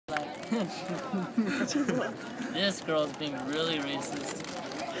This girl's being really racist.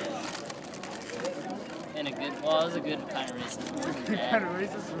 In a good, well, it was a good kind of racist. It wasn't bad.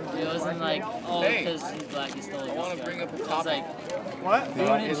 It wasn't like, oh, because he's black, he stole it. I want to bring up a It was topic. like, What?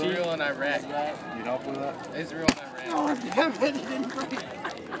 No, Israel and Iraq. You help with that? Israel and Iraq. Oh, damn it, he didn't break.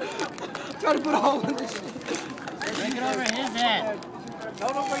 Try to put a hole in this shit. break it over his head. No,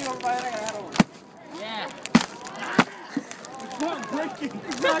 don't bring it over my head, I got a head over. Yeah. It's not breaking.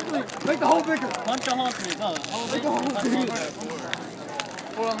 Exactly. Make the hole bigger. Punch a hole through. Go. Hole Make the hole bigger.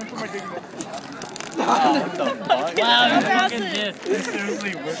 Hold on, let me put my dick in there. Wow, you fucking did. This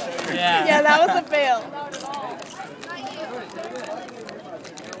seriously worked. Yeah. Yeah, that was a fail.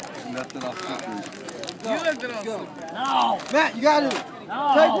 Nothing off cookies. You left it on Go. No. Matt, you got it. No.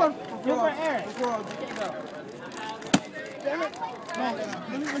 Take one. Give her air. Damn it. No,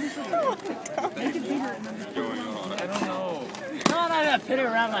 let me show you. Make it bigger and then just going on. I don't know. No, I'm not gonna put it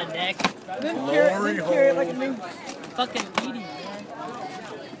around my neck. Then carry it like a new. Fucking eating, man.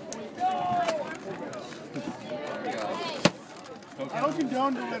 I don't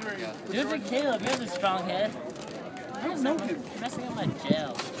condone delivery. Do it to Caleb. He has a strong head. I don't know him. You're messing up my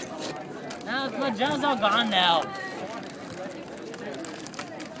gel. Now my gel's all gone now.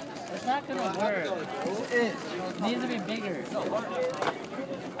 It's not gonna work. It needs to be bigger.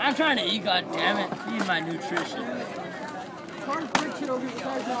 I'm trying to eat, goddammit. Need my nutrition. Hard friction over your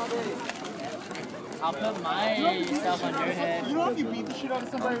guys nowadays. I'll put myself on your head. You know if you beat the shit out of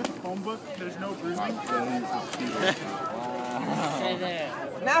somebody with a phone book, there's no bruising? Stay there.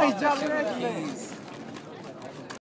 Now he's dropping everything.